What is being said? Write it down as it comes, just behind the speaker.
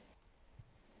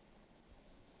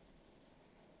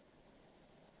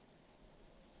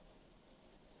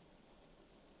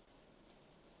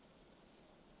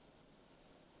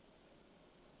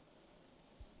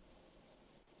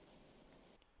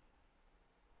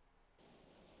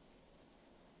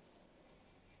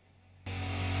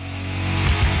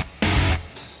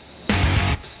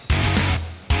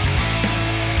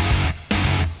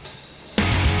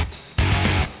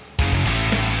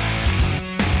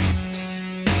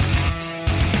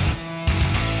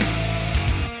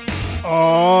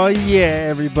Oh yeah,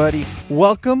 everybody.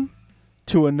 Welcome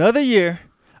to another year,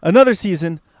 another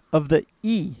season of the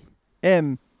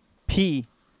EMP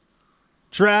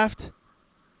draft.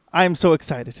 I am so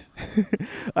excited.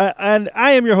 And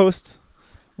I am your host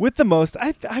with the most.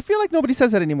 I feel like nobody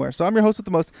says that anymore. So I'm your host with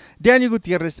the most, Daniel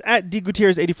Gutierrez at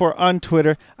dgutierrez84 on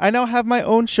Twitter. I now have my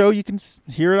own show. You can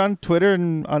hear it on Twitter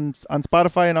and on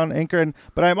Spotify and on Anchor.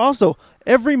 But I'm also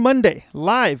every Monday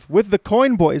live with the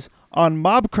Coin Boys on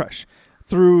Mob Crush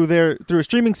through a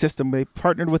streaming system. They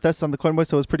partnered with us on the Coin Boys,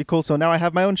 so it was pretty cool. So now I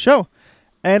have my own show,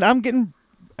 and I'm getting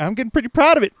pretty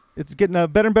proud of it. It's getting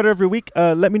better and better every week.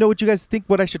 Let me know what you guys think.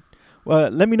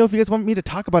 Let me know if you guys want me to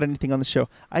talk about anything on the show.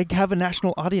 I have a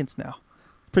national audience now.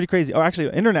 Pretty crazy. Or actually,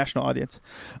 an international audience.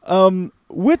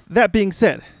 With that being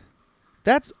said,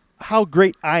 that's how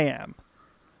great I am.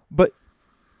 But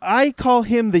I call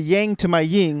him the yang to my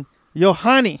yin.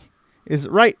 Yohani is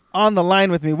right on the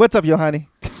line with me. What's up, Yohani?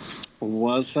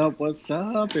 What's up?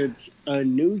 It's a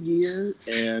new year,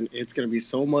 and it's going to be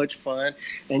so much fun.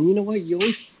 And you know what? You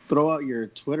always throw out your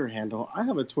Twitter handle. I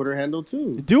have a Twitter handle,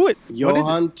 too. Do it.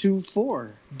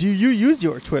 Johan24. Do you use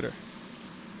your Twitter?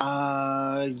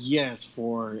 Yes,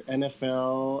 for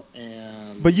NFL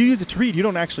and... But you use it to read. You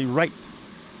don't actually write.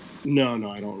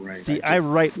 No, I don't write. See, I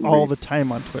write all the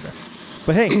time on Twitter.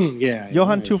 But hey, yeah,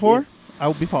 Johan24, I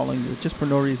will be following you just for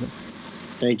no reason.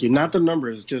 Thank you. Not the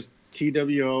numbers, just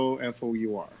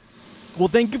TWOFOUR. Well,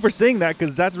 thank you for saying that,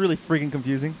 because that's really freaking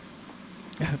confusing.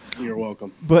 You're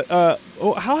welcome. But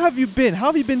how have you been? How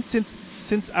have you been since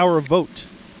our vote?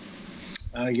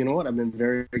 You know what? I've been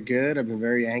very good. I've been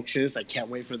very anxious. I can't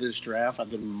wait for this draft. I've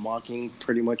been mocking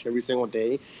pretty much every single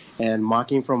day. And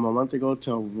mocking from a month ago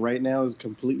till right now is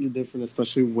completely different,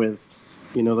 especially with,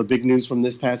 the big news from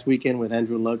this past weekend with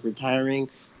Andrew Luck retiring,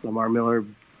 Lamar Miller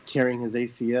tearing his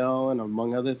ACL, and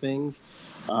among other things.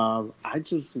 I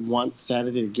just want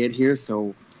Saturday to get here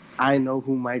so I know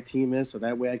who my team is, so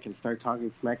that way I can start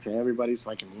talking smack to everybody so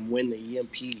I can win the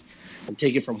EMP and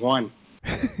take it from Juan.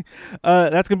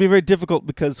 That's going to be very difficult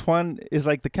because Juan is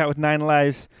like the cat with 9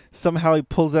 lives. Somehow he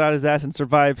pulls it out of his ass and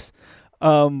survives.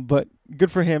 But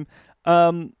good for him.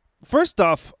 First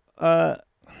off,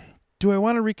 do I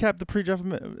want to recap the pre-draft?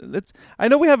 I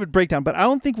know we have a breakdown, but I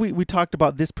don't think we talked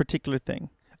about this particular thing.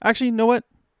 Actually, you know what?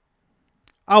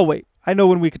 I'll wait. I know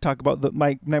when we could talk about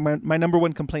my number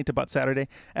one complaint about Saturday,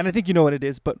 and I think you know what it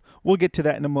is, but we'll get to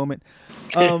that in a moment.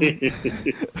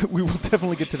 We will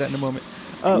definitely get to that in a moment.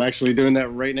 I'm actually doing that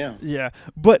right now. Yeah,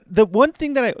 but the one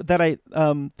thing that I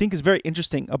think is very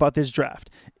interesting about this draft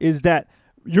is that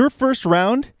your first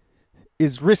round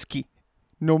is risky.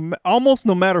 Almost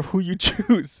no matter who you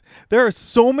choose. There are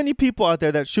so many people out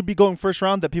there that should be going first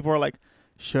round that people are like,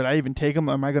 should I even take them?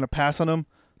 Am I going to pass on them?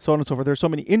 So on and so forth. There's so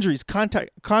many injuries,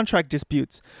 contract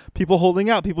disputes, people holding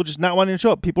out, people just not wanting to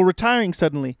show up, people retiring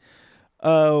suddenly.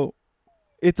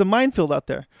 It's a minefield out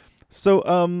there.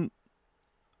 So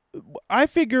I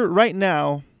figure right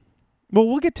now, well,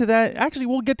 we'll get to that. Actually,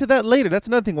 we'll get to that later. That's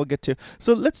another thing we'll get to.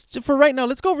 So for right now,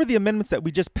 let's go over the amendments that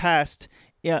we just passed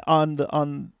on the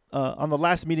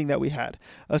last meeting that we had.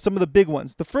 Some of the big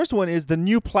ones. The first one is the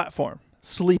new platform,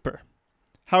 Sleeper.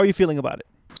 How are you feeling about it?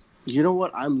 You know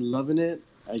what? I'm loving it.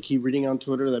 I keep reading on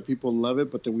Twitter that people love it,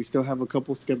 but that we still have a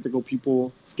couple skeptical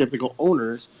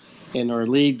owners in our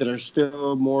league that are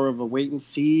still more of a wait and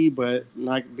see, but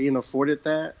not being afforded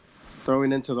that,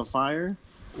 throwing into the fire.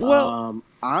 Well,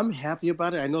 I'm happy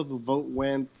about it. I know the vote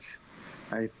went,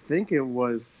 I think it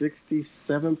was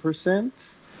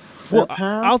 67%. Well,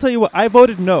 I'll tell you what, I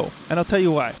voted no, and I'll tell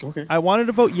you why. Okay. I wanted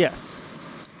to vote yes,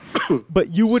 but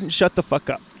you wouldn't shut the fuck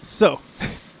up. So...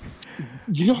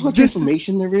 You know how much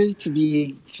information there is so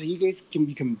you guys can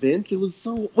be convinced? It was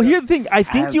so... Well, here's the thing. I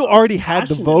think you already had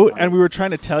the vote, and we were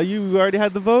trying to tell you we already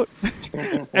had the vote,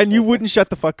 and you wouldn't shut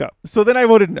the fuck up. So then I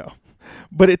voted no.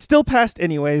 But it still passed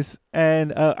anyways,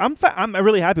 and I'm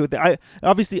really happy with it.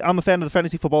 Obviously, I'm a fan of the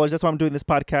fantasy footballers. That's why I'm doing this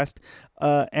podcast,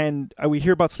 and we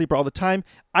hear about Sleeper all the time.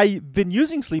 I've been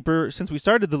using Sleeper since we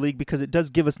started the league because it does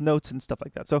give us notes and stuff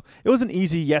like that. So it was an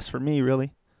easy yes for me,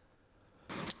 really.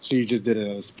 So you just did it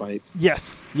out of spite?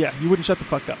 Yes. Yeah, you wouldn't shut the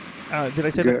fuck up. Did I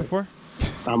say that before?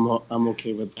 I'm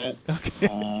okay with that.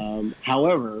 Okay.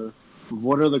 However,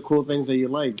 what are the cool things that you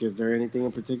like? Is there anything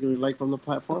in particular you like from the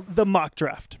platform? The mock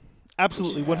draft.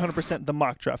 Absolutely, 100% the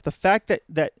mock draft. The fact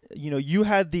that you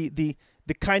had the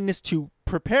kindness to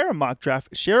prepare a mock draft,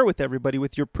 share it with everybody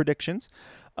with your predictions,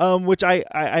 which I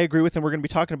agree with, and we're going to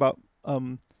be talking about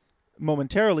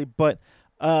momentarily. But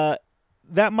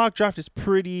that mock draft is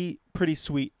pretty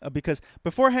sweet because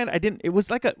beforehand it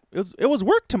was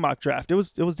work to mock draft. It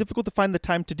was difficult to find the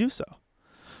time to do so.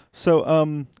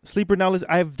 So sleeper now.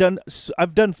 I've done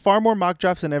far more mock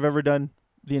drafts than I've ever done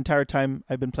the entire time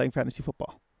I've been playing fantasy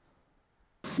football.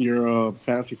 You're a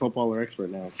fantasy footballer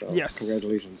expert now, so Yes.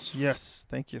 congratulations. Yes,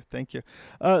 thank you.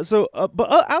 But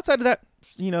outside of that,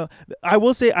 I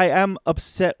will say I am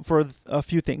upset for a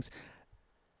few things.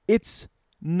 It's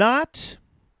not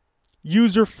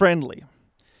user friendly.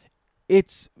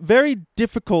 It's very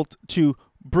difficult to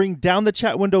bring down the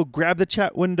chat window, grab the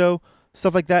chat window,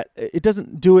 stuff like that. It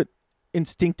doesn't do it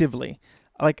instinctively.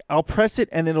 Like I'll press it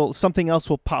and something else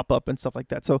will pop up and stuff like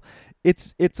that. So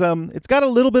it's got a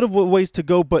little bit of ways to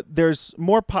go, but there's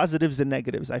more positives than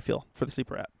negatives, I feel, for the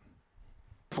Sleeper app.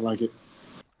 I like it.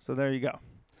 So there you go.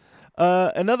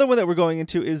 Another one that we're going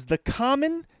into is the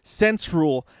common sense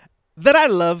rule that I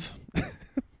love.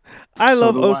 I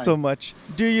love so much.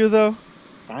 Do you though?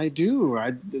 I do.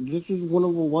 This is one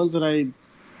of the ones that I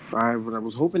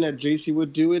was hoping that JC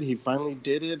would do it. He finally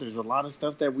did it. There's a lot of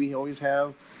stuff that we always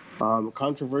have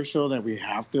controversial that we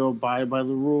have to abide by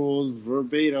the rules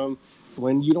verbatim.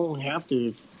 When you don't have to,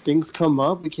 if things come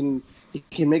up, you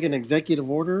can make an executive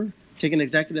order, take an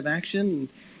executive action,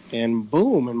 and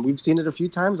boom. And we've seen it a few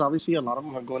times. Obviously, a lot of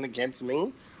them are going against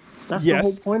me. That's the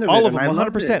whole point of it. All of them,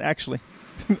 100% actually.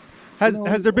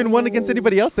 Has there been one against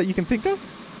anybody else that you can think of?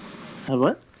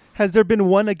 What? Has there been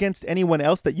one against anyone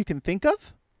else that you can think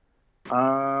of?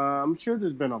 I'm sure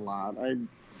there's been a lot. I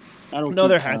don't. No,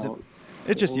 there hasn't.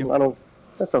 It's just you. I don't.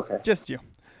 That's okay. Just you.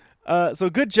 So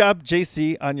good job,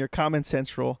 JC, on your common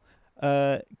sense rule.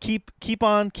 Keep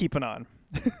on keeping on.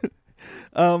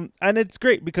 And it's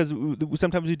great because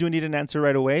sometimes we do need an answer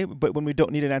right away, but when we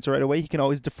don't need an answer right away, he can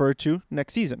always defer to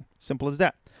next season. Simple as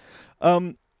that.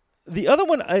 The other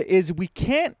one is we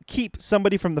can't keep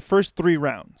somebody from the first 3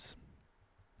 rounds.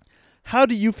 How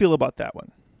do you feel about that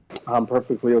one? I'm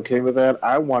perfectly okay with that.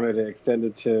 I wanted to extend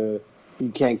it to you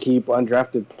can't keep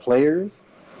undrafted players,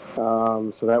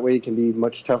 so that way it can be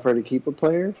much tougher to keep a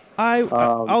player.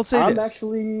 I'll say I'm this.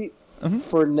 actually,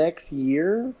 for next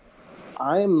year,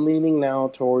 I am leaning now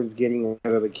towards getting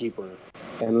rid of the keeper.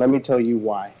 And let me tell you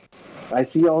why. I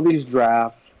see all these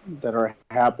drafts that are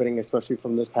happening, especially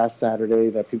from this past Saturday,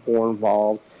 that people were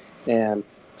involved. And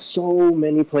so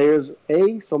many players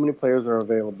are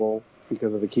available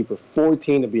because of the keeper,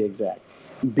 14 to be exact.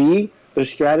 B, the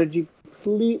strategy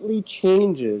completely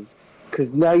changes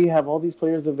because now you have all these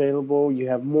players available. You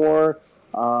have more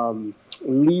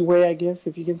leeway, I guess,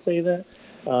 if you can say that.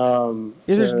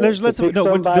 There's less of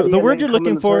the word you're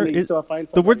looking for is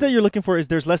the words that you're looking for is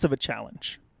there's less of a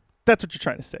challenge. That's what you're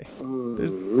trying to say. No,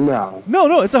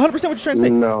 it's 100% what you're trying to say.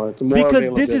 No, it's more because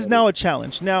this is now a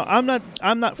challenge. Now I'm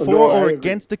not for or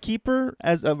against the keeper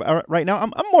as of right now.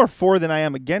 I'm more for than I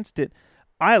am against it.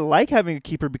 I like having a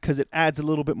keeper because it adds a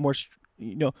little bit more.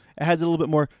 It has a little bit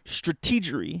more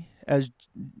strategery, as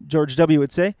George W.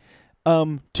 would say,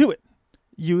 to it.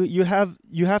 You have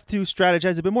to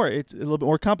strategize a bit more. It's a little bit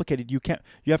more complicated. You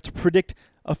have to predict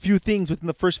a few things within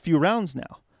the first few rounds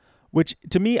now, which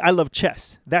to me, I love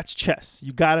chess. That's chess.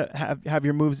 You gotta have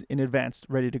your moves in advance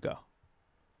ready to go.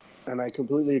 And I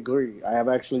completely agree. I have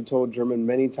actually told German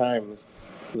many times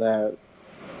that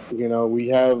we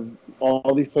have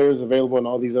all these players available in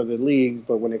all these other leagues,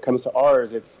 but when it comes to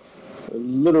ours, it's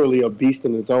literally a beast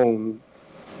in its own.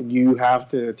 You have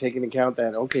to take into account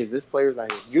that, okay, this player's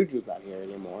not here, Juju's not here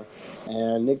anymore,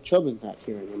 and Nick Chubb is not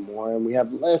here anymore, and we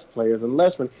have less players and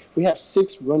less. We have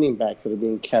 6 running backs that are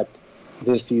being kept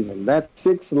this season. That's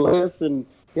 6 less, and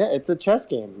yeah, it's a chess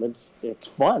game. It's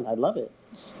fun. I love it.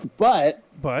 But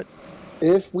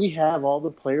if we have all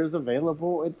the players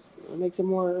available, it makes it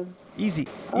more easy.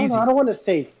 I don't want to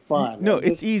say fun. No,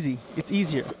 it's easy. It's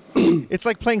easier. It's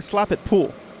like playing slap at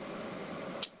pool.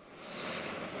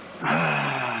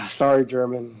 Sorry,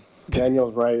 German.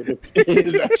 Daniel's right. It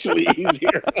is actually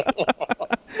easier.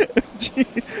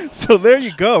 So there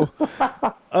you go.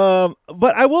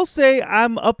 But I will say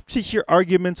I'm up to hear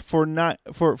arguments for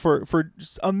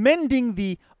amending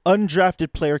the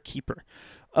undrafted player keeper.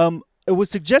 It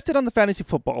was suggested on the Fantasy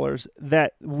Footballers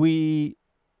that we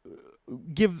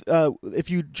give if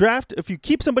you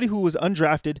keep somebody who was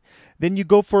undrafted, then you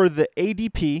go for the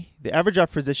ADP, the average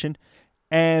draft position,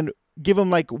 and give them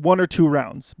like 1 or 2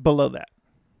 rounds below that.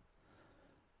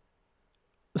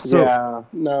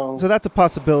 So that's a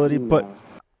possibility, but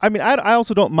I mean, I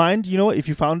also don't mind. If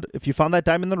you found that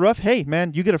diamond in the rough, hey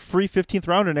man, you get a free 15th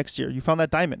rounder next year. You found that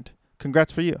diamond.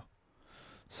 Congrats for you.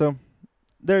 So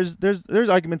there's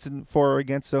arguments for or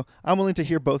against. So I'm willing to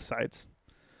hear both sides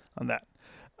on that.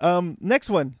 Next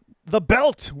one, the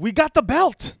belt. We got the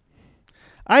belt.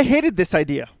 I hated this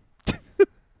idea.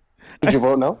 Did you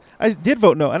vote no? I did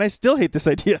vote no, and I still hate this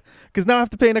idea because now I have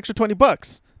to pay an extra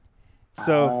 $20.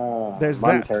 So there's that.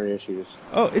 Monetary issues.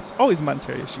 Oh, it's always a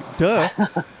monetary issue. Duh.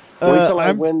 Wait till I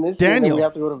I'm win this year, and then Daniel. we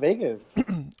have to go to Vegas.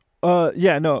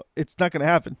 Yeah, no, it's not gonna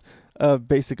happen.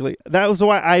 Basically, that was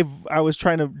why I was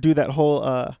trying to do that whole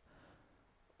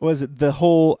was it the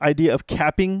whole idea of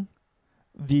capping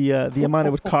the amount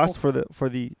it would cost for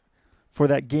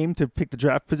that game to pick the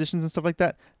draft positions and stuff like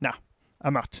that. Nah,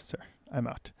 I'm out, sir. I'm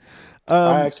out.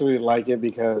 I actually like it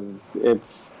because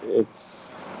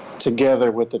it's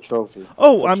together with the trophy.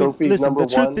 Oh, the I mean, listen. The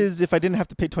truth one. is, if I didn't have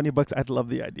to pay $20, I'd love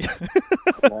the idea.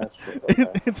 That's true. Okay.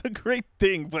 It's a great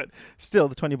thing, but still,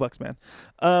 the $20, man.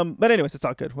 But anyways, it's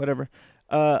all good. Whatever.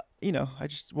 I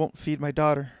just won't feed my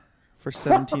daughter for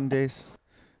 17 days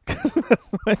because that's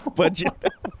my budget.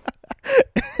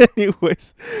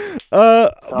 Anyways,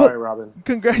 Sorry, Robin.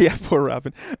 Yeah, poor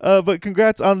Robin. But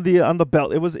congrats on the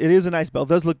belt. It is a nice belt.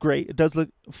 It does look great. It does look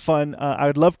fun. I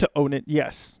would love to own it.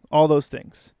 Yes, all those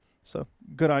things. So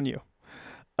good on you.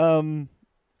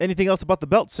 Anything else about the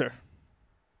belt, sir?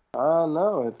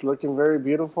 No, it's looking very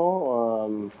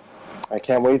beautiful. I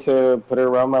can't wait to put it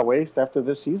around my waist after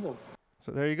this season.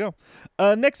 So there you go.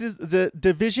 Next is the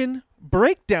division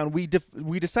breakdown. We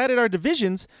decided our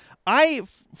divisions.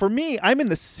 For me, I'm in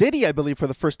the city, I believe, for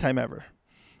the first time ever.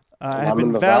 I have been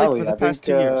in the Valley for the past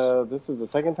 2 years. This is the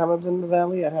second time I was in the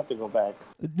Valley. I'd have to go back.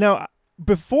 Now,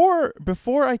 before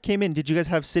I came in, did you guys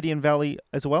have city and Valley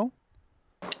as well?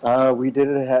 We did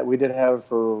have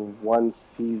for one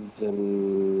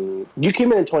season. You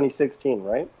came in 2016,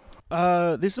 right?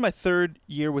 This is my third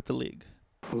year with the league.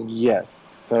 Yes.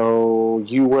 So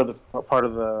you were the part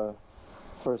of the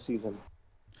first season.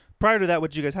 Prior to that,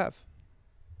 what did you guys have?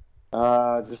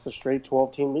 Just a straight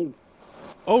 12-team league.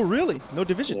 Oh, really? No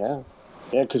divisions?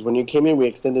 Yeah. Because when you came in, we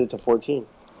extended it to 14.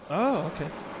 Oh, okay.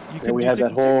 We had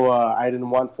that whole I didn't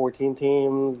want 14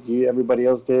 teams. Everybody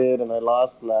else did, and I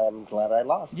lost, and I'm glad I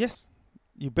lost. Yes.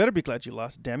 You better be glad you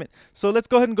lost, damn it. So let's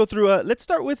go ahead and go through. Let's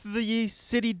start with the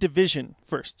city division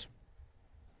first.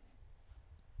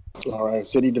 All right,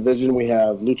 city division, we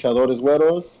have Luchadores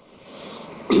Güeros,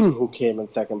 who came in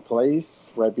second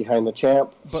place, right behind the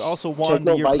champ. But also won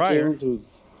the year prior. Say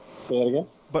that again?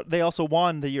 But they also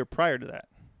won the year prior to that.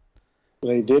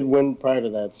 They did win prior to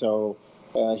that, so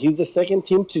he's the second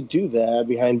team to do that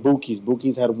behind Buki's.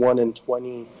 Buki's had won in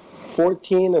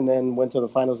 2014 and then went to the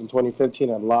finals in 2015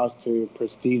 and lost to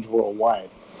Prestige Worldwide.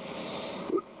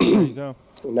 There you go.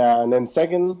 Now, and then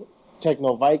second,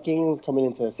 Techno Vikings coming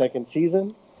into the second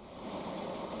season.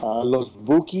 Los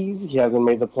Bukis, he hasn't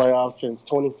made the playoffs since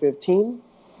 2015.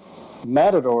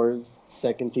 Matadors,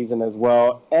 second season as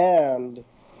well, and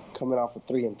coming off a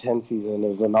 3-10 season,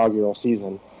 his inaugural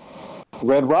season.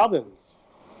 Red Robins,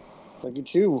 look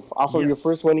at you, off of your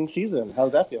first winning season. How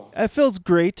does that feel? It feels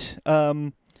great.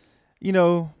 I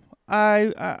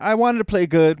wanted to play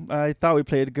good. I thought we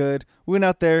played good. We went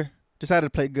out there, decided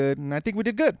to play good, and I think we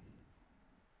did good.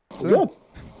 So,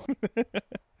 good.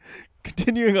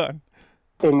 Continuing on.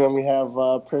 And then we have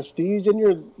Prestige in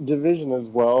your division as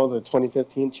well, the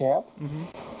 2015 champ.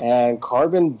 Mm-hmm. And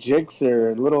Carbon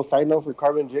Jixer, little side note for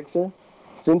Carbon Jixer,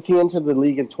 since he entered the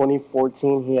league in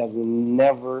 2014, he has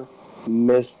never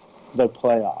missed the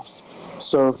playoffs.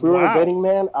 So if we were a betting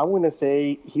man, I'm going to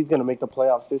say he's going to make the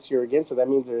playoffs this year again. So that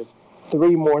means there's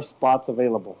 3 more spots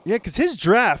available. Yeah, because his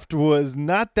draft was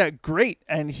not that great,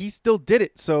 and he still did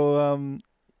it. So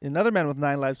another man with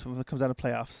 9 lives when it comes down to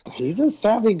playoffs. He's a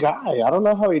savvy guy. I don't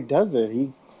know how he does it.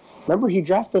 Remember he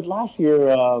drafted last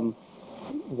year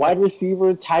wide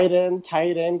receiver, tight end,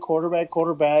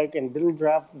 quarterback, and didn't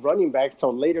draft running backs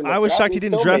till later in the draft. I was shocked he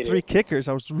didn't draft 3 kickers.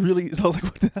 I was like,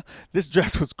 what the hell? This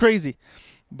draft was crazy.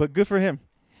 But good for him.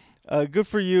 Good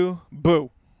for you.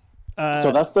 Boo.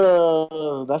 So that's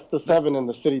the 7 in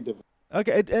the city division.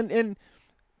 Okay, and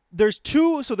there's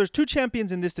 2. So there's 2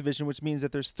 champions in this division, which means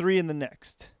that there's 3 in the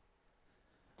next.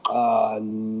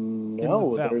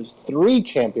 No, there's 3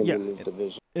 champions in this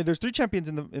division. There's 3 champions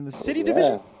in the city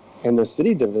division. In the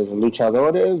city division,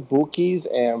 Luchadores, Bukis,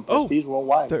 and Prestige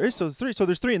Worldwide. There is 3. So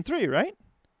there's 3 and 3, right?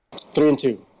 3 and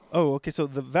 2. Oh, okay. So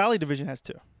the Valley division has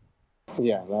 2.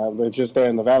 Yeah, but just there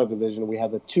in the Valley division, we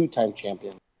have the 2-time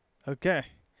champion. Okay.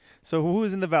 So who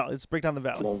is in the Valley? Let's break down the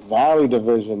Valley. The Valley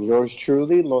division, yours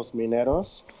truly, Los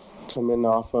Mineros, coming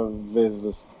off of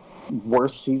his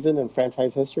worst season in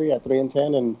franchise history at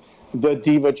 3-10, and the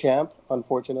Diva champ,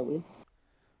 unfortunately.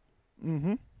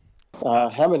 Mm-hmm.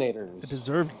 Haminators. A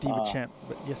deserved Diva champ.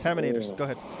 But yes, Haminators. Go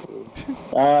ahead.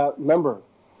 Remember,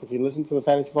 if you listen to the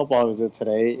Fantasy Football visit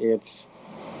today, it's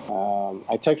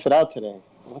I texted out today.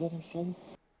 What did I say?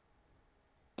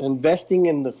 Investing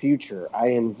in the future. I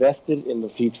invested in the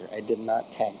future. I did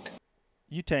not tank.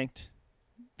 You tanked.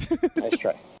 Nice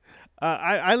try.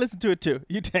 I listened to it too.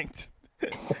 You tanked.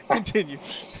 Continue.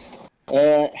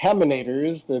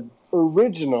 Haminators,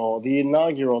 the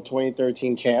inaugural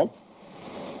 2013 champ.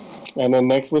 And then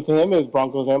next with him is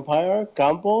Broncos Empire.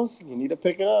 Campos, you need to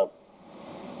pick it up.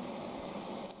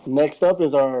 Next up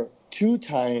is our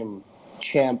two-time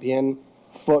champion,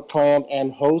 Foot Clan,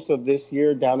 and host of this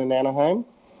year down in Anaheim.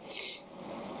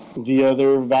 The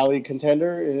other Valley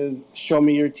contender is Show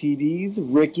Me Your TDs,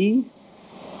 Ricky,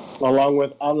 along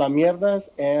with A La Mierdas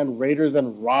and Raiders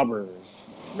and Robbers.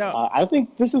 Now, I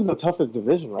think this is the toughest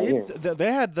division right here.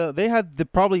 They had the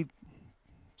probably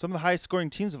some of the highest scoring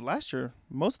teams of last year,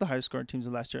 most of the highest scoring teams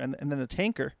of last year, and then a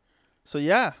tanker. So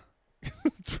yeah,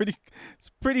 it's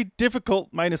pretty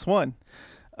difficult -1.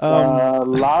 A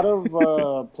lot of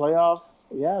playoff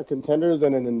contenders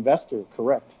and an investor,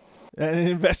 correct? And an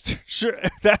investor, sure,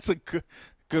 that's a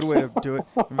good way to do it.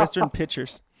 Investor in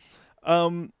pitchers.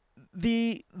 So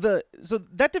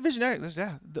that division,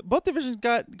 both divisions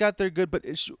got their good, but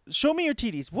show me your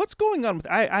TDs. What's going on with?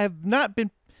 I have not been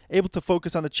able to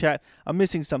focus on the chat. I'm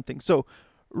missing something. So,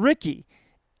 Ricky,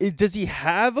 does he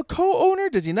have a co-owner?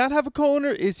 Does he not have a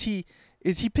co-owner? Is he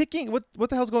picking? What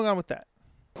the hell's going on with that?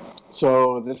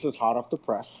 So this is hot off the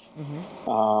press.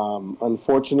 Mm-hmm.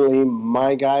 Unfortunately,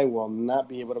 my guy will not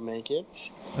be able to make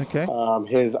it. Okay.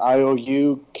 His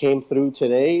IOU came through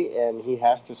today, and he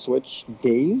has to switch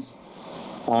days.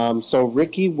 So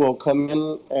Ricky will come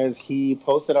in, as he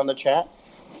posted on the chat,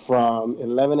 from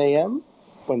 11 a.m.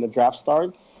 when the draft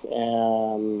starts.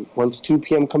 And once 2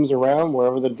 p.m. comes around,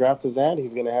 wherever the draft is at,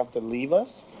 he's going to have to leave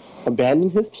us, abandon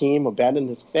his team, abandon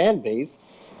his fan base,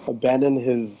 abandon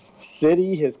his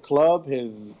city, his club,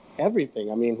 his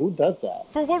everything. I mean, who does that?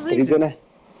 For what reason? He's gonna.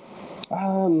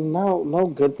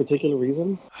 No good particular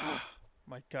reason.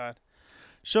 My God,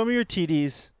 show me your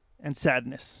TDs and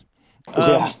sadness.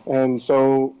 Yeah, and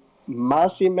so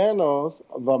Masimenos,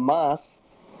 the Mas,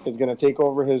 is gonna take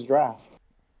over his draft.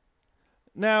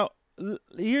 Now,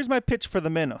 here's my pitch for the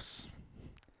Menos.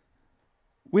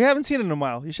 We haven't seen it in a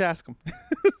while. You should ask him.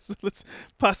 So let's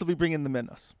possibly bring in the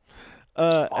Menos.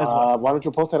 As well. Why don't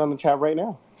you post that on the chat right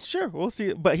now? Sure, we'll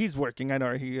see. But he's working. I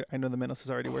know the Menos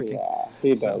is already working. Yeah,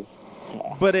 he does.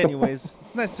 Yeah. But anyways,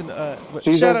 it's nice to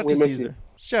Caesar, shout out to Caesar. You.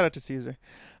 Shout out to Caesar.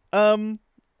 All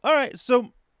right.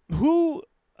 So who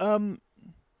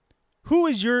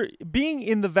is your being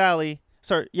in the Valley?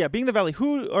 Sorry, yeah, being in the Valley.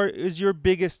 Is your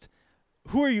biggest?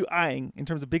 Who are you eyeing in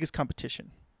terms of biggest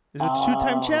competition? Is it a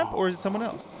two-time champ or is it someone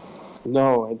else?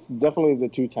 No, it's definitely the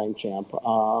two-time champ.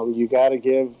 You got to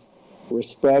give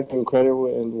respect and credit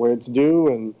where it's due,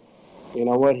 and you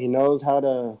know what, he knows how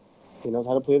to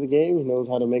play the game. He knows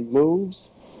how to make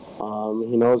moves.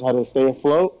 He knows how to stay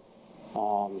afloat.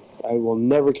 I will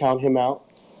never count him out.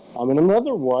 And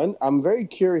another one, I'm very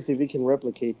curious if he can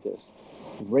replicate this.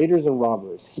 Raiders and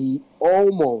Robbers. He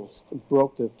almost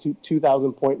broke the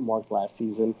 2,000 point mark last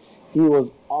season. He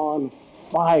was on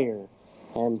fire.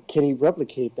 And can he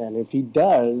replicate that? And if he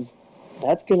does,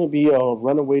 that's going to be a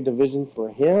runaway division for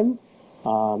him.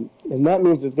 And that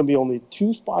means there's going to be only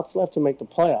 2 spots left to make the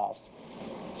playoffs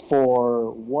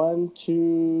for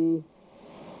two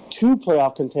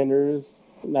playoff contenders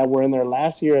that were in there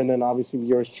last year, and then obviously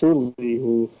yours truly,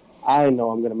 who I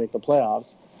know I'm going to make the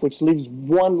playoffs, which leaves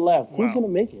 1 left. Wow. Who's going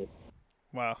to make it?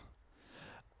 Wow.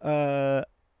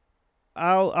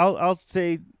 I'll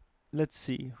say, let's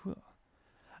see.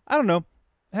 I don't know.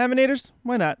 Haminators?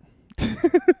 Why not?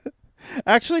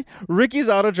 Actually, Ricky's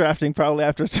auto drafting probably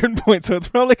after a certain point, so it's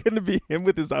probably going to be him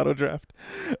with his auto draft.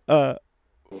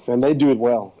 And they do it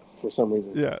well for some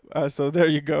reason. Yeah. So there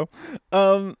you go.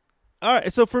 All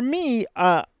right. So for me,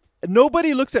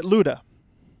 nobody looks at Luda.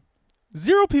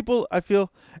 0 people. I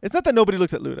feel it's not that nobody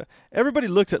looks at Luda. Everybody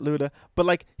looks at Luda, but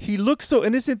like he looks so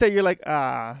innocent that you're like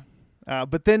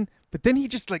But then he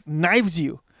just like knives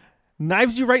you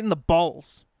right in the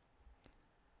balls.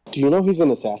 Do you know he's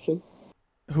an assassin?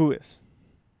 Who is?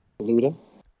 Luda.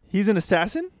 He's an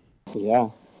assassin? Yeah.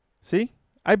 See?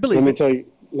 I believe Let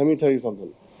me tell you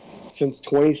something. Since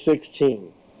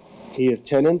 2016, he is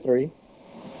 10-3,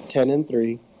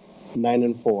 10-3,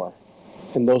 9-4.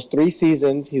 In those 3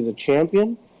 seasons, he's a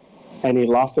champion, and he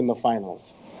lost in the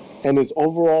finals. And his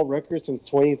overall record since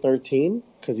 2013,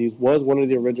 because he was one of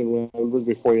the original members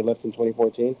before he left in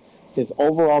 2014, his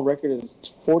overall record is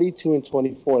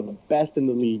 42-24, the best in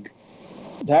the league.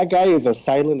 That guy is a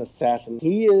silent assassin.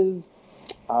 He is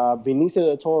Benicio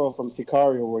del Toro from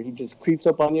Sicario, where he just creeps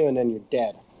up on you and then you're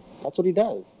dead. That's what he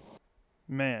does.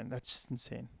 Man, that's just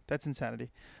insane. That's insanity.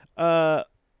 And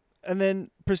then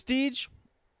Prestige,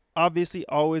 obviously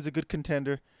always a good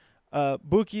contender.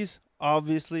 Bookies,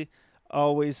 obviously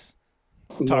always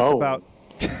talked about.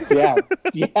 Yeah,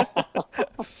 yeah.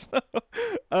 So,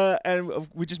 and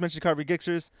we just mentioned Carver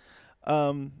Gixers.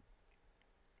 Um,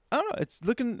 I don't know.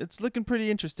 It's looking pretty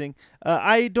interesting.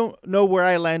 I don't know where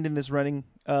I land in this running.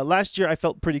 Last year I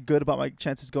felt pretty good about my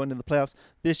chances going into the playoffs.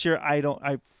 This year I don't.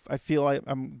 I feel like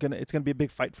I'm gonna. It's gonna be a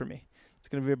big fight for me. It's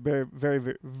gonna be a very very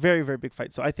very very very big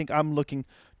fight. So I think I'm looking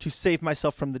to save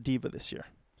myself from the diva this year.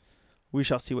 We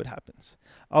shall see what happens.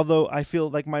 Although I feel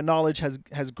like my knowledge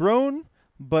has grown,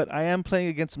 but I am playing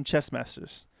against some chess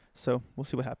masters. So we'll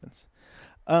see what happens.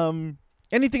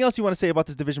 Anything else you want to say about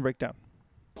this division breakdown?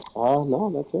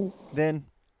 No, that's it. Then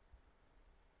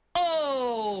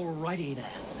Alrighty then.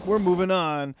 we're moving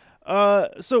on.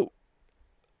 So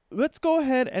let's go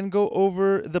ahead and go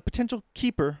over the potential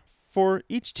keeper for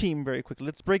each team very quickly.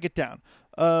 Let's break it down.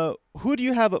 Who do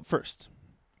you have up first?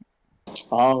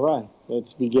 All right,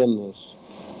 let's begin this.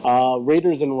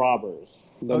 Raiders and Robbers,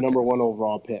 the Okay. number 1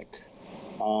 overall pick.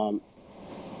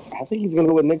 I think he's going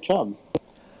to go with Nick Chubb.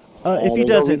 If he there's no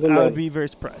doesn't, reason I would that- be very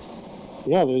surprised.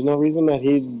 Yeah, there's no reason that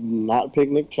he'd not pick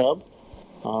Nick Chubb.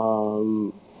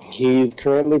 He's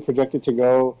currently projected to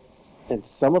go in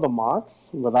some of the mocks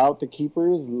without the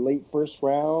keepers, late first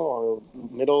round or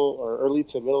middle or early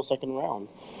to middle second round.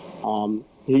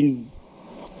 He's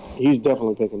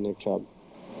definitely picking Nick Chubb.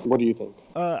 What do you think?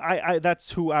 I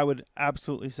that's who I would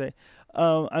absolutely say.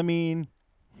 I mean,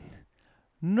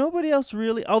 nobody else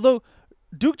really. Although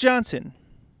Duke Johnson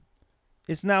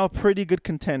is now a pretty good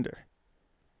contender.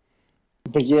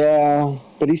 But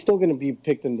he's still going to be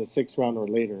picked in the 6th round or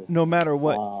later. No matter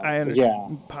what, I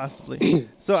understand. yeah. Possibly.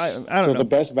 So I don't So know. the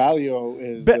best value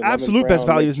is the 11th Absolute best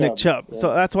round value is Nick Chubb. Yeah.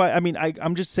 So that's why. I mean,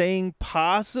 I'm just saying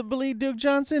possibly Duke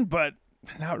Johnson, but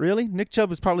not really. Nick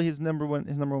Chubb is probably his number one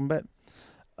bet.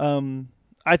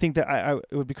 I think that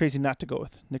it would be crazy not to go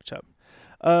with Nick Chubb.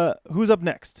 Who's up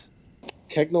next?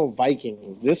 Techno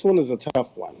Vikings. This one is a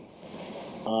tough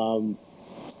one.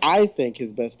 I think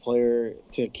his best player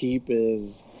to keep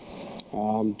is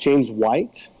James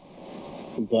White,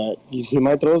 but he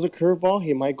might throw us a curveball.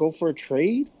 He might go for a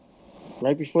trade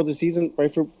right before the season,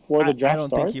 right before the draft I don't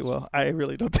starts. think he will. I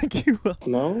really don't think he will.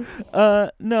 No,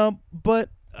 No, but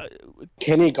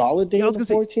Kenny Galladay Yeah, I was in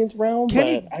the gonna say, 14th round,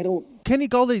 Kenny- but I don't. Kenny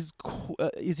Galladay's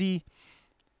is he?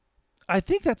 I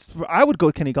think I would go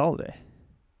with Kenny Galladay.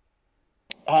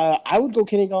 I would go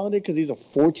Kenny Galladay because he's a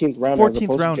 14th rounder as 14th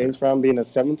opposed rounder. to James Brown being a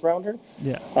 7th rounder.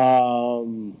 Yeah.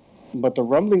 But the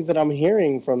rumblings that I'm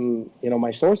hearing from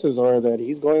my sources are that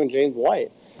he's going with James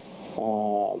White.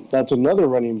 That's another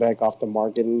running back off the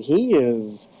market, and he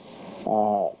is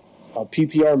a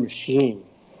PPR machine.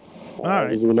 All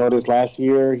right. As we noticed last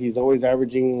year, he's always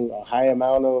averaging a high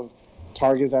amount of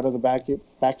targets out of the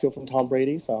backfield from Tom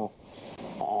Brady. So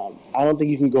I don't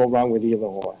think you can go wrong with either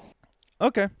or.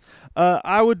 Okay.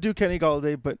 I would do Kenny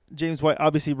Galladay, but James White,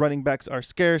 obviously running backs are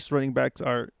scarce. Running backs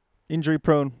are injury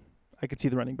prone. I could see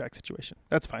the running back situation.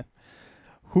 That's fine.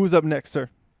 Who's up next, sir?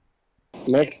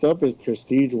 Next up is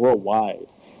Prestige Worldwide,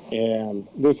 and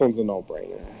this one's a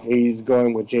no-brainer. He's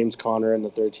going with James Conner in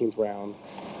the 13th round.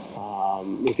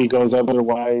 If he goes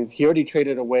otherwise, he already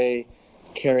traded away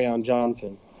Kerryon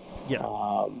Johnson. Yeah.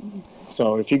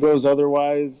 So if he goes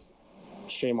otherwise,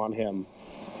 shame on him.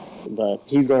 But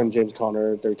he's going James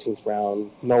Conner, 13th round,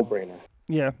 no-brainer.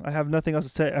 Yeah, I have nothing else to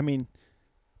say. I mean,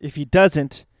 if he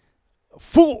doesn't,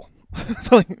 fool.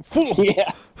 Fool.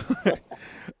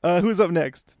 Yeah. Who's up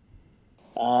next?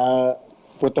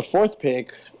 With the 4th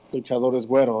pick, Luchadores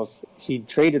Güeros, he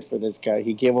traded for this guy.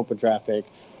 He gave up a draft pick,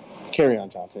 Kerryon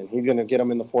Johnson. He's going to get him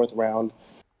in the 4th round.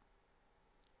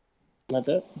 That's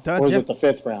it? Done, Or is yeah. it the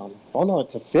 5th round? Oh, no,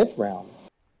 it's the 5th round.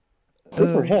 Good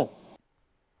for him.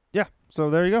 Yeah, so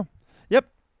there you go. Yep,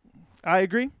 I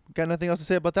agree. Got nothing else to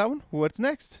say about that one. What's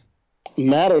next?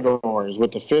 Matadors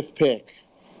with the 5th pick.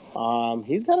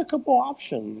 He's got a couple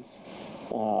options.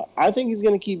 I think he's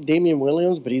going to keep Damian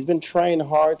Williams, but he's been trying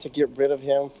hard to get rid of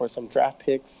him for some draft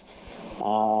picks.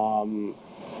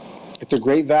 It's a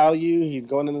great value. He's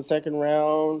going in the 2nd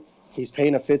round. He's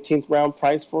paying a 15th round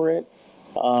price for it.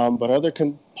 But other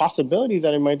possibilities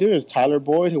that he might do is Tyler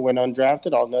Boyd, who went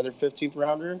undrafted, another 15th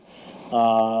rounder.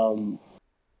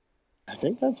 I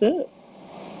think that's it.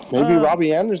 Maybe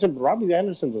Robbie Anderson. But Robbie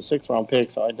Anderson's a 6th round pick,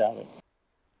 so I doubt it.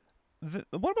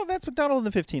 What about Vance McDonald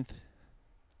in the 15th?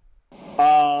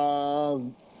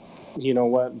 You know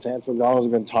what? Vance McDonald's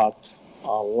been talked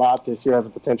a lot this year as a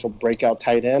potential breakout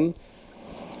tight end.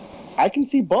 I can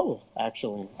see both,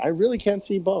 actually. I really can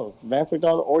see both. Vance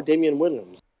McDonald or Damian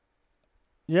Williams.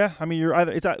 Yeah, I mean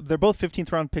they're both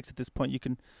 15th round picks at this point. You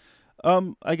can,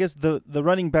 I guess the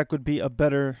running back would be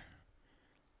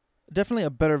definitely a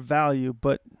better value,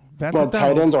 but Vance But tight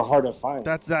McDonald. ends are hard to find.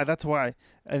 That's why.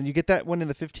 And you get that one in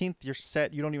the 15th, you're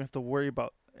set. You don't even have to worry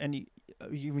about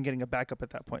even getting a backup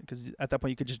at that point, because at that point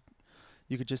you could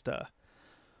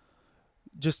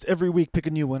just every week pick a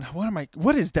new one.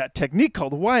 What is that technique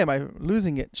called? Why am I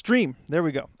losing it? Stream. There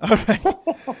we go. All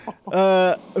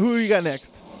right. Who you got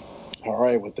next? All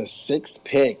right, with the 6th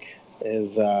pick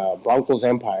is Broncos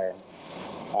Empire.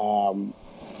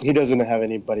 He doesn't have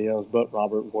anybody else but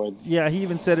Robert Woods. Yeah, he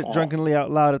even said it drunkenly out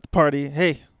loud at the party.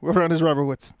 Hey, we're on his Robert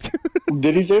Woods.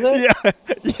 Did he say that?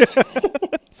 Yeah.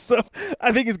 So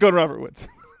I think he's going Robert Woods.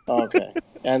 Okay.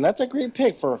 And that's a great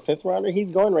pick for a 5th rounder. He's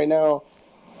going right now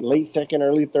late 2nd,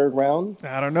 early 3rd round.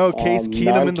 I don't know. Case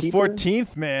Keenum in the non-keeper.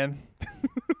 14th, man.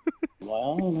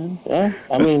 Well, then, yeah.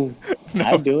 I mean, No,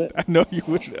 I'd do it. I know you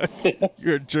would.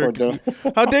 You're a jerk.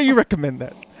 How dare you recommend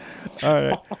that? All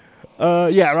right.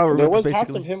 Yeah, Robert There Woods was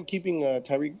talks basically. of him keeping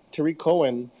Tariq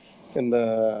Cohen in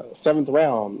the 7th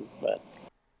round, but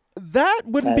That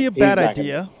wouldn't be a bad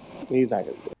idea, he's not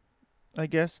going to do it. I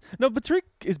guess. No, but Tariq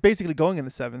is basically going in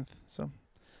the 7th. So,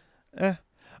 All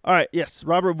right. Yes,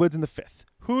 Robert Woods in the 5th.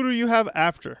 Who do you have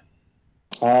after?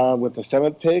 With the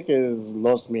 7th pick is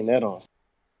Los Mineros.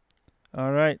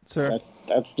 All right, sir.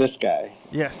 That's this guy.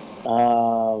 Yes. I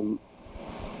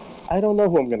don't know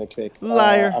who I'm going to pick.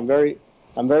 Liar. I'm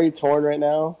very torn right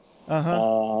now.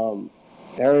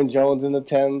 Aaron Jones in the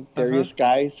 10th, Darius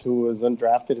Geis, who was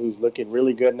undrafted, who's looking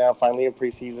really good now, finally in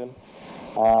preseason.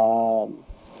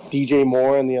 DJ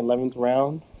Moore in the 11th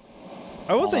round.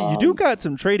 I will say you do got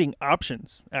some trading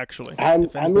options, actually. I'm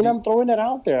throwing it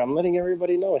out there. I'm letting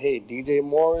everybody know, hey, DJ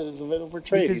Moore is available for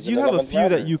trade. Because you have a few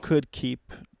that you could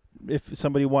keep if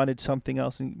somebody wanted something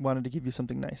else and wanted to give you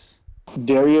something nice.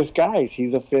 Darius Geis,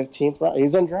 he's a 15th round.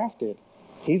 He's undrafted.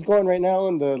 He's going right now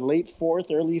in the late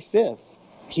 4th, early 5th.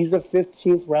 He's a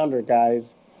 15th rounder,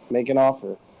 guys. Make an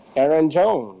offer. Aaron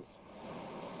Jones.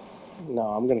 No,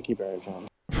 I'm going to keep Aaron Jones.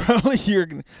 Probably you're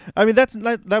gonna. I mean,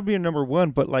 that'd be your number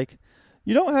one, but like,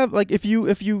 you don't have like if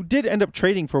you did end up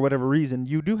trading for whatever reason,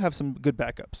 you do have some good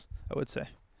backups. I would say.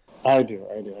 I do.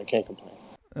 I can't complain.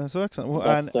 So excellent. Well,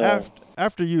 and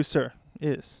after you, sir,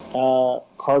 is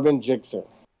Carbon Jigsaw.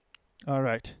 All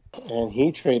right. And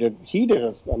he did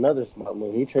another smart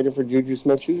move. He traded for Juju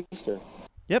Smith-Schuster.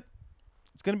 Yep,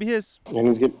 it's gonna be his. And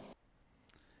he's good.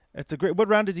 It's a great. What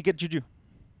round does he get Juju?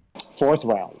 4th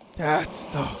round.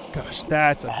 That's a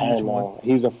huge one.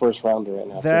 He's a 1st rounder right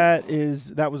now.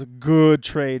 That was a good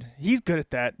trade. He's good at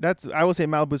that. I will say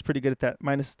Malibu's pretty good at that,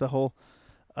 minus the whole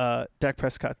Dak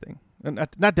Prescott thing.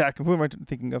 Not Dak. Who am I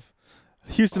thinking of?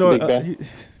 Houston Oilers.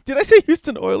 Did I say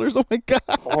Houston Oilers? Oh my God.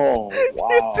 Oh wow.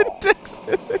 Houston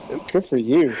Texans. Good for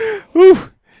you. Whew.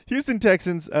 Houston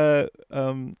Texans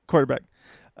quarterback.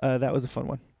 That was a fun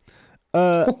one.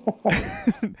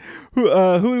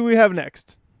 Who do we have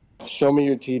next? Show me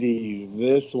your TDs.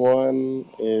 This one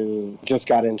is just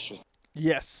got interesting.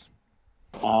 Yes.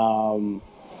 All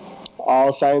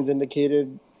signs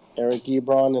indicated Eric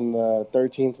Ebron in the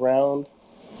 13th round.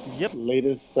 Yep.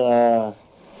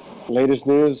 Latest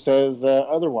news says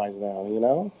otherwise now, you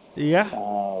know? Yeah.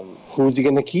 Who's he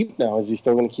going to keep now? Is he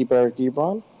still going to keep Eric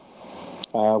Ebron?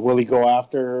 Will he go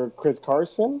after Chris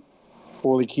Carson?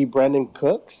 Will he keep Brandon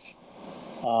Cooks?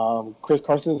 Chris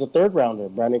Carson is a 3rd rounder.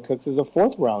 Brandon Cooks is a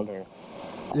 4th rounder.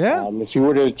 Yeah. If you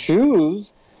were to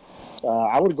choose,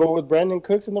 I would go with Brandon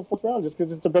Cooks in the 4th round just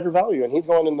because it's a better value. And he's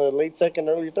going in the late 2nd,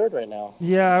 early 3rd right now.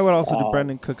 Yeah, I would also do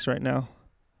Brandon Cooks right now.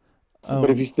 But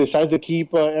if he decides to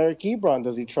keep Eric Ebron,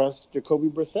 does he trust Jacoby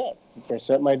Brissett?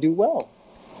 Brissett might do well.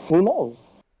 Who knows?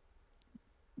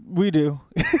 We do.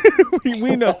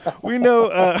 we know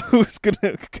who's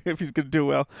gonna if he's gonna do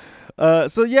well.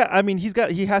 So yeah, I mean he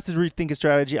has to rethink his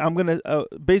strategy. I'm gonna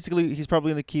basically he's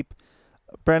probably gonna keep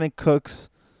Brandon Cooks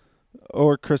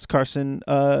or Chris Carson.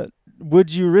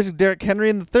 Would you risk Derrick Henry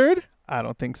in the 3rd? I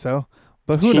don't think so.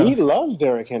 But who knows? He loves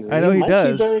Derrick Henry. I know he might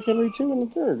does. Keep Derrick Henry too in the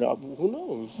 3rd. Who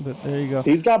knows? But there you go.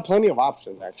 He's got plenty of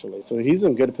options actually, so he's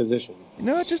in good position. You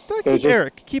know what? Just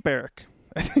Eric. Keep Eric.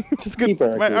 Just good. Keep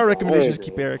Eric. Our recommendation is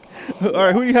keep Eric. All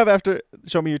right, who do you have after?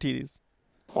 Show me your TDs.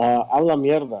 A la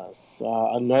mierdas.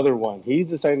 Another one. He's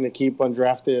deciding to keep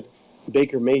undrafted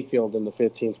Baker Mayfield in the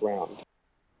 15th round.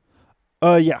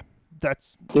 Yeah,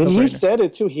 that's. And he said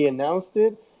it too. He announced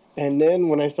it, and then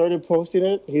when I started posting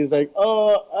it, he's like,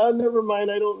 "Oh, never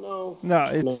mind. I don't know." No,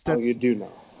 you do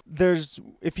know.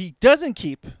 If he doesn't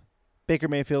keep Baker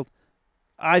Mayfield,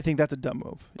 I think that's a dumb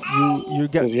move. You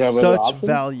get such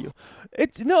value.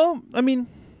 I mean,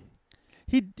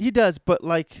 he does, but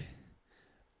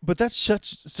that's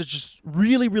such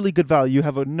really really good value. You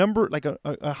have a number like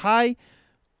a high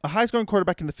scoring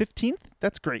quarterback in the 15th.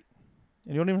 That's great,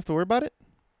 and you don't even have to worry about it.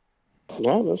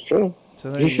 Yeah, that's true.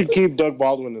 So there You you should go. keep Doug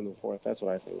Baldwin in the fourth. That's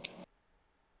what I think.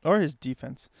 Or his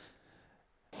defense.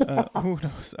 Who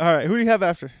knows? All right, who do you have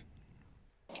after?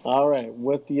 All right,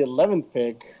 with the 11th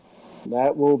pick,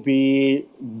 that will be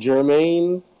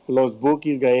Jermaine Los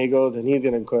Buquis Gallegos, and he's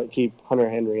going to keep Hunter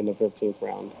Henry in the 15th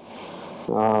round.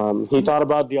 He thought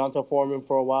about Deonta Foreman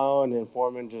for a while, and then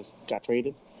Foreman just got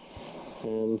traded.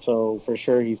 And so for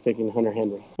sure, he's picking Hunter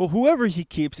Henry. Well, whoever he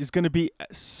keeps is going to be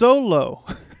so low,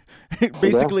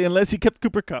 basically, unless he kept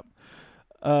Cooper Kupp.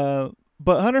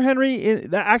 But Hunter Henry,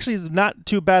 that actually is not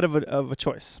too bad of a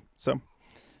choice. So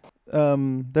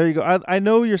there you go. I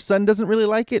know your son doesn't really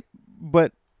like it,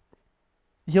 but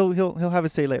he'll have a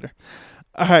say later.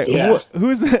 All right, Yeah.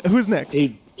 who's next?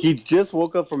 He just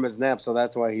woke up from his nap, so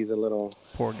that's why he's a little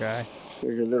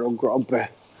grumpy,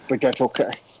 but that's okay.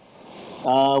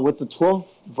 With the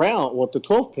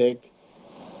 12th pick,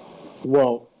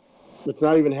 well, it's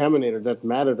not even Haminator. That's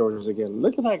Matadors again.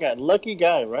 Look at that guy. Lucky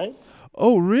guy, right?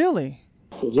 Oh, really?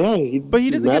 Yeah. But he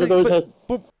doesn't Matadors get it.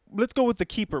 But let's go with the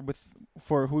keeper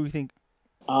for who we think.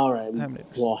 All right.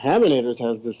 Haminators. Well, Haminators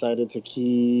has decided to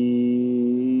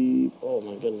keep... Oh,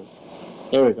 my goodness.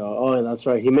 There we go. Oh, that's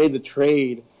right. He made the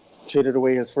traded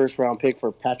away his first-round pick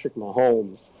for Patrick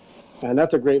Mahomes. And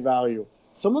that's a great value.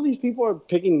 Some of these people are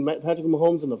picking Patrick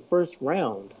Mahomes in the first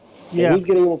round. Yeah. And he's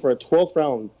getting him for a 12th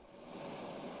round.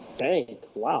 Dang.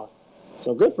 Wow.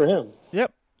 So good for him.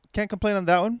 Yep. Can't complain on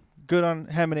that one. Good on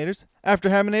Haminators. After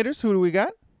Haminators, who do we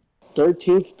got?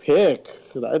 13th pick.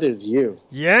 That is you.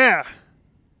 Yeah.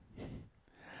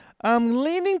 I'm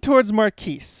leaning towards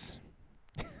Marquise.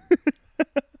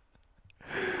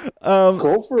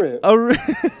 Go for it.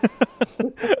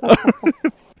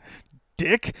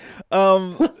 Dick.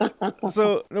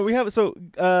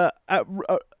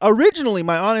 Originally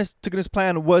my honest to goodness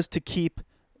plan was to keep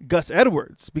Gus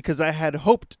Edwards because I had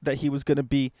hoped that he was going to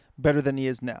be better than he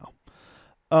is now.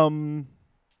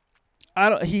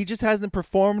 He just hasn't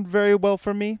performed very well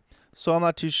for me, so I'm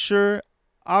not too sure.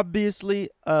 Obviously,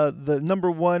 the number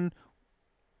one,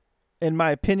 in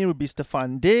my opinion, would be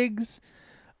Stephon Diggs.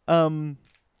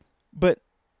 But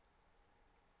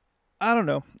I don't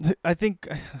know. I think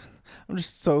I'm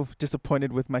just so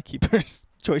disappointed with my keepers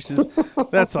choices.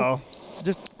 That's all.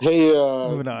 Just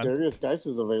moving on. Darius Geis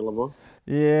is available.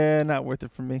 Yeah, not worth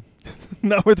it for me.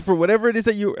 Not worth it for whatever it is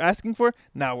that you're asking for.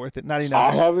 Not worth it. Not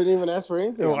enough. I haven't even asked for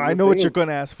anything. Oh, I know what you're going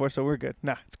to ask for, so we're good.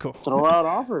 Nah, it's cool. Throw out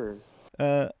offers.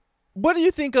 What do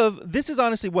you think of? This is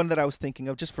honestly one that I was thinking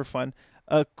of just for fun.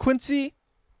 Quincy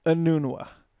Enunwa.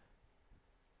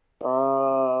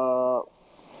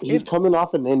 He's coming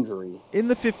off an injury. In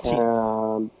the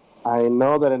 15th. And I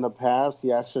know that in the past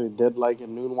he actually did like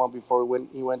Enunwa before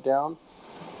he went down.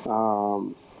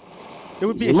 It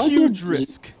would be a huge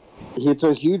risk. It's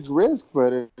a huge risk,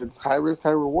 but it's high risk, high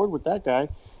reward with that guy.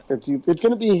 It's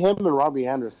going to be him and Robbie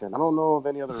Anderson. I don't know of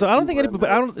any other. So I don't think anybody.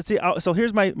 But I don't see. So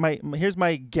here's my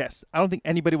guess. I don't think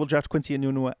anybody will draft Quincy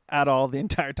Enunwa at all the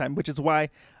entire time, which is why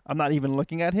I'm not even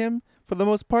looking at him for the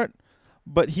most part.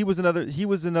 But he was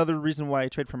another reason why I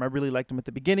traded for him. I really liked him at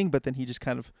the beginning, but then he just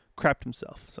kind of crapped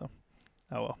himself. So,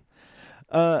 oh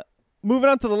well. Moving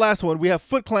on to the last one, we have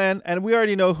Foot Clan, and we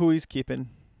already know who he's keeping.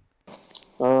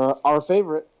 Our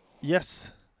favorite.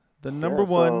 Yes, the number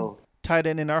one tight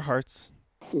end in our hearts.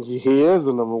 He is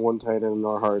the number one tight end in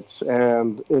our hearts,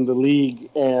 and in the league,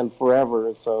 and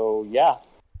forever. So yeah.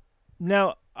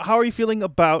 Now, how are you feeling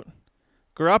about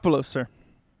Garoppolo, sir?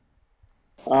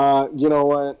 You know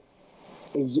what?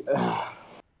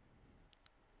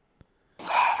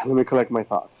 Let me collect my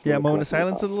thoughts. Yeah, moment of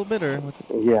silence a little bit, or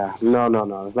what's? Yeah,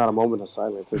 no. It's not a moment of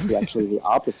silence. It's actually the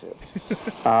opposite.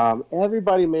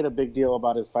 Everybody made a big deal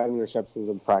about his 5 interceptions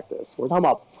in practice. We're talking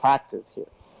about practice here.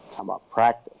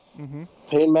 Mm-hmm.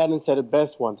 Peyton Manning said it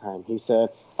best one time. He said,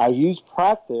 I use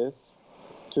practice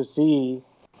to see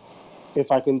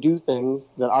if I can do things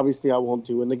that obviously I won't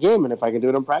do in the game. And if I can do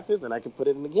it in practice, then I can put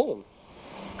it in the game.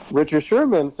 Richard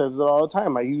Sherman says it all the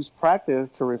time. I use practice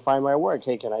to refine my work.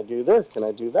 Hey, can I do this? Can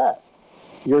I do that?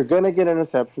 You're going to get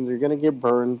interceptions. You're going to get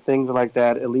burned, things like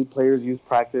that. Elite players use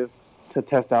practice to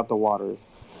test out the waters.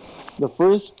 The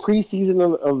first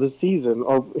preseason of the season,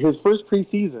 or his first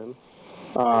preseason,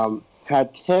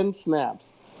 had 10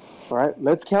 snaps. All right,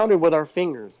 let's count it with our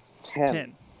fingers.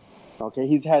 10. Okay,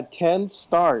 he's had 10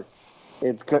 starts.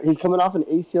 He's coming off an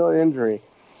ACL injury.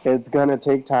 It's going to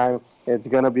take time. It's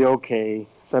going to be okay.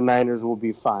 The Niners will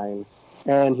be fine.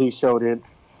 And he showed it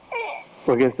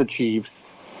against the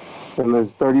Chiefs in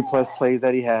those 30-plus plays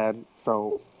that he had.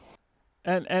 So,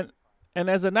 and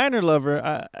as a Niner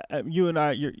lover, you and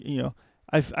I,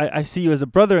 I see you as a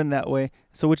brother in that way.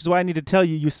 So, which is why I need to tell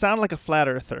you, you sound like a flat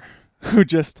earther who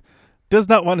just does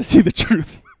not want to see the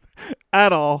truth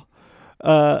at all.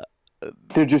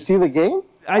 Did you see the game?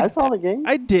 I saw the game.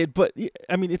 I did, but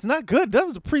I mean, it's not good. That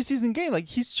was a preseason game. Like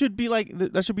he should be like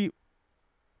that should be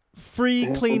free,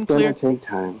 clean, clear. It's gonna take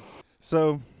time.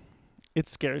 So it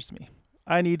scares me.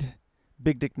 I need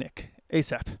Big Dick Nick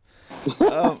ASAP.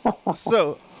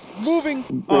 So moving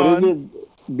What on. is it?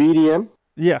 BDM?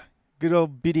 Yeah, good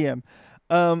old BDM.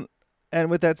 And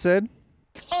with that said,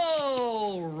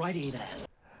 alrighty then.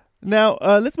 now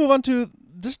let's move on to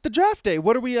just the draft day.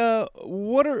 What are we?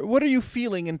 What are you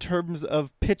feeling in terms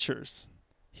of pitchers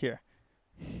here?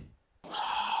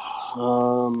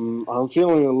 I'm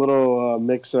feeling a little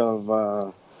mix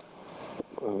of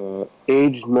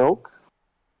aged milk.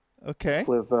 Okay.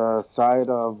 With a side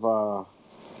of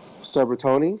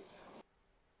Sabritonis.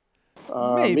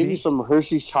 Maybe some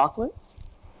Hershey's chocolate.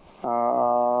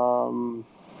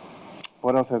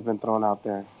 What else has been thrown out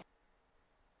there?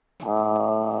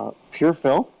 Pure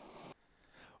filth.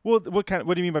 Well, what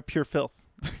do you mean by pure filth?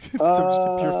 So just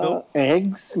a pure filth?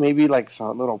 Eggs, maybe like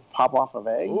some little pop off of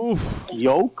eggs. Oof.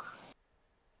 Yolk.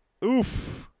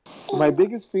 Oof. My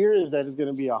biggest fear is that it's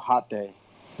going to be a hot day.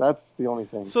 That's the only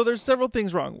thing. So there's several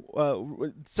things wrong.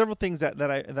 Several things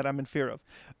that I'm in fear of.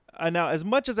 Now, as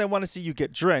much as I want to see you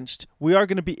get drenched, we are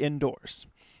going to be indoors.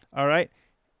 All right.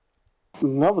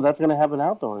 No, but that's going to happen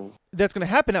outdoors. That's going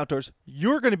to happen outdoors.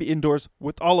 You're going to be indoors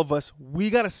with all of us. We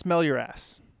got to smell your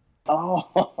ass. Oh.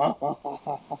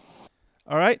 All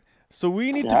right. So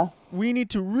we need to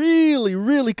really,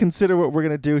 really consider what we're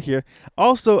going to do here.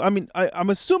 Also, I mean, I'm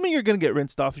assuming you're going to get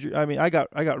rinsed off. I mean, I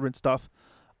got rinsed off.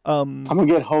 I'm gonna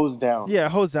get hosed down. Yeah,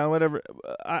 hosed down, whatever.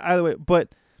 Either way,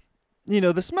 but you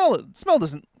know, the smell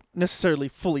doesn't necessarily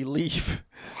fully leave.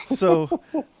 So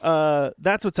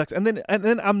that's what sucks. And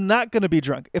then I'm not gonna be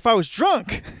drunk. If I was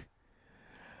drunk,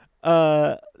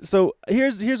 so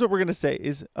here's what we're gonna say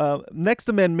is next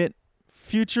amendment: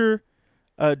 future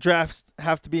drafts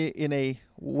have to be in a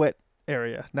wet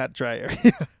area, not dry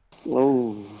area.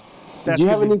 Oh, do you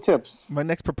have any tips? My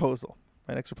next proposal.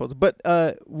 But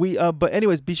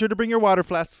anyways, be sure to bring your water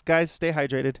flasks, guys. Stay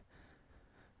hydrated.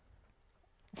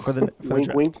 For the wink,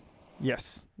 draft. wink.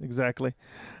 Yes, exactly.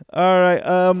 All right.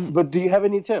 But do you have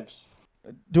any tips?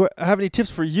 Do I have any tips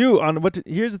for you on what?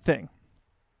 Here's the thing.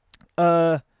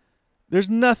 There's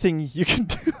nothing you can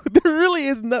do. There really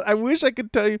is not. I wish I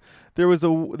could tell you there was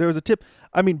a tip.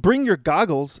 I mean, bring your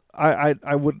goggles. I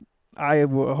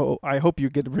hope you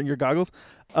get to bring your goggles.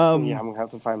 Yeah, I'm gonna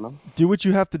have to find them. Do what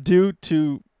you have to do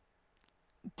to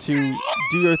do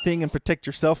your thing and protect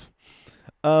yourself.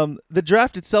 The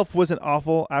draft itself wasn't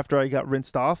awful after I got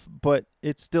rinsed off, but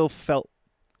it still felt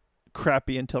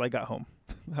crappy until I got home.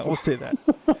 I will say that.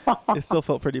 It still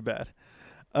felt pretty bad.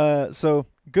 So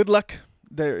good luck.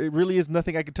 There really is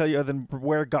nothing I can tell you other than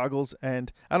wear goggles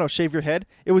and, I don't know, shave your head.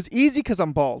 It was easy because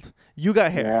I'm bald. You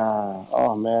got hair. Yeah.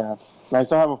 Oh, man. And I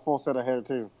still have a full set of hair,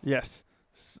 too. Yes.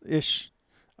 Ish.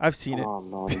 I've seen it. Oh,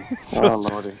 Lordy.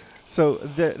 Lordy. So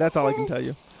that's all I can tell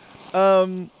you.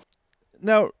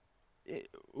 Now,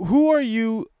 who are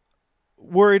you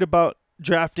worried about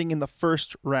drafting in the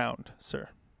first round, sir?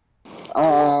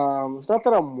 It's not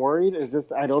that I'm worried. It's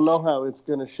just I don't know how it's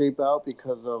going to shape out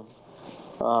because of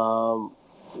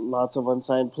lots of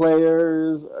unsigned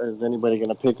players. Is anybody going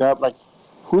to pick up? Like,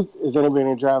 is anybody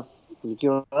going to draft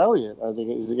Ezekiel Elliott?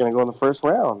 Is he going to go in the first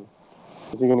round?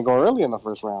 Is he going to go early in the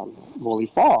first round? Will he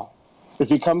fall? If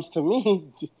he comes to me,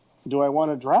 do I want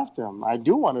to draft him? I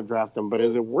do want to draft him, but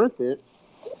is it worth it?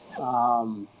 There's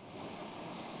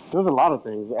a lot of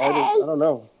things. I don't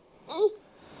know.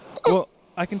 Well,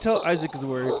 I can tell Isaac is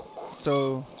worried.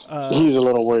 So he's a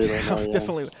little worried right now. Yeah.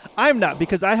 Definitely, I'm not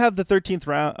because I have the 13th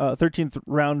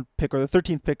round pick or the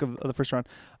 13th pick of the first round.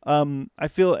 I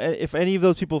feel if any of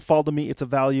those people fall to me, it's a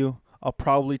value. I'll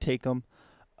probably take them.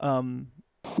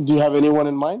 Do you have anyone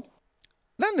in mind?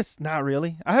 Not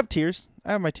really. I have tiers.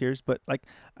 I have my tiers, but like,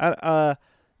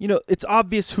 it's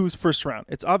obvious who's first round.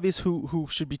 It's obvious who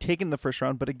should be taken in the first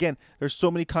round. But again, there's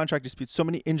so many contract disputes, so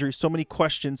many injuries, so many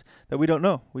questions that we don't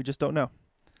know. We just don't know.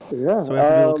 Yeah. So we have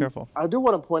to be a little careful. I do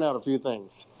want to point out a few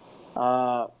things.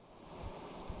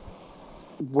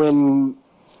 When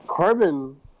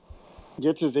Corbin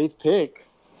gets his 8th pick,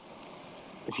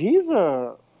 he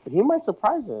might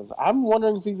surprise us. I'm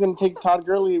wondering if he's going to take Todd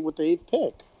Gurley with the 8th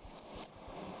pick.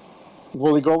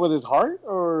 Will he go with his heart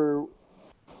or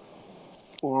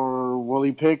will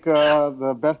he pick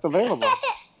the best available?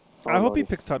 I hope he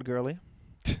picks Todd Gurley.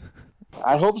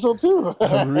 I hope so too.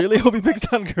 I really hope he picks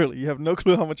Todd Gurley. You have no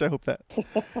clue how much I hope that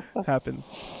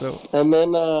happens. So. And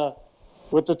then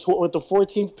with the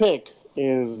 14th pick,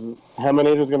 is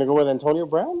Haminator's going to go with Antonio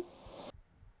Brown?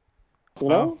 You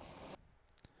know?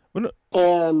 Well, no,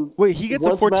 And wait, he gets a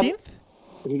once Matt,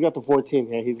 14th? he's got the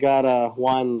 14th. Yeah, he's got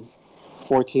Juan's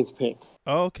 14th pick.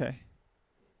 Oh, okay.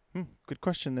 Good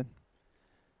question then.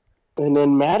 And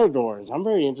then Matadors. I'm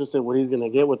very interested what he's going to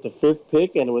get with the 5th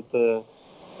pick and with the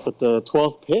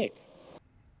 12th pick.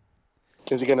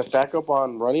 Is he going to stack up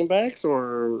on running backs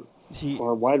or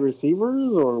wide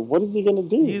receivers, or what is he going to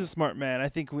do? He's a smart man. I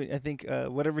think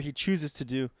whatever he chooses to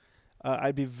do,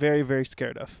 I'd be very, very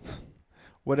scared of.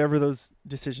 Whatever those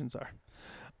decisions are.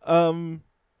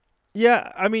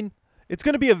 Yeah, I mean, it's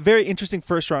going to be a very interesting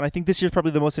first round. I think this year's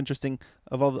probably the most interesting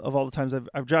of all the times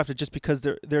I've drafted, just because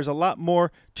there's a lot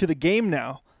more to the game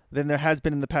now than there has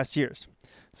been in the past years.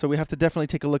 So we have to definitely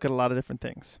take a look at a lot of different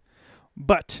things.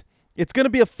 But it's going to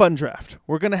be a fun draft.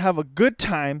 We're going to have a good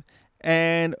time,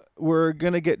 and we're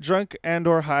going to get drunk and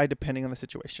or high depending on the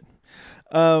situation.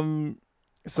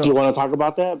 So do you want to talk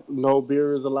about that? No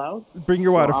beer is allowed? Bring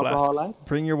your water flasks.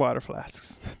 Bring your water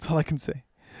flasks. That's all I can say.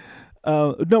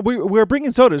 No, we're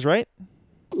bringing sodas, right?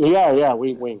 Yeah,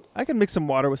 wink. I can mix some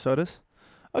water with sodas.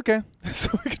 Okay, so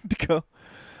we're good to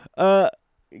go.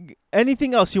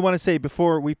 Anything else you want to say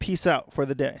before we peace out for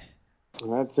the day?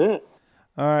 That's it.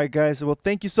 All right, guys. Well,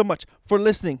 thank you so much for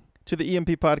listening to the EMP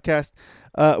podcast.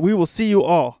 We will see you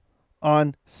all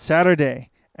on Saturday,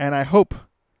 and I hope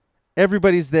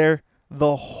everybody's there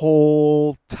the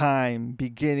whole time,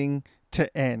 beginning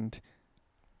to end.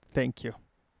 Thank you.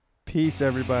 Peace,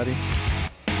 everybody.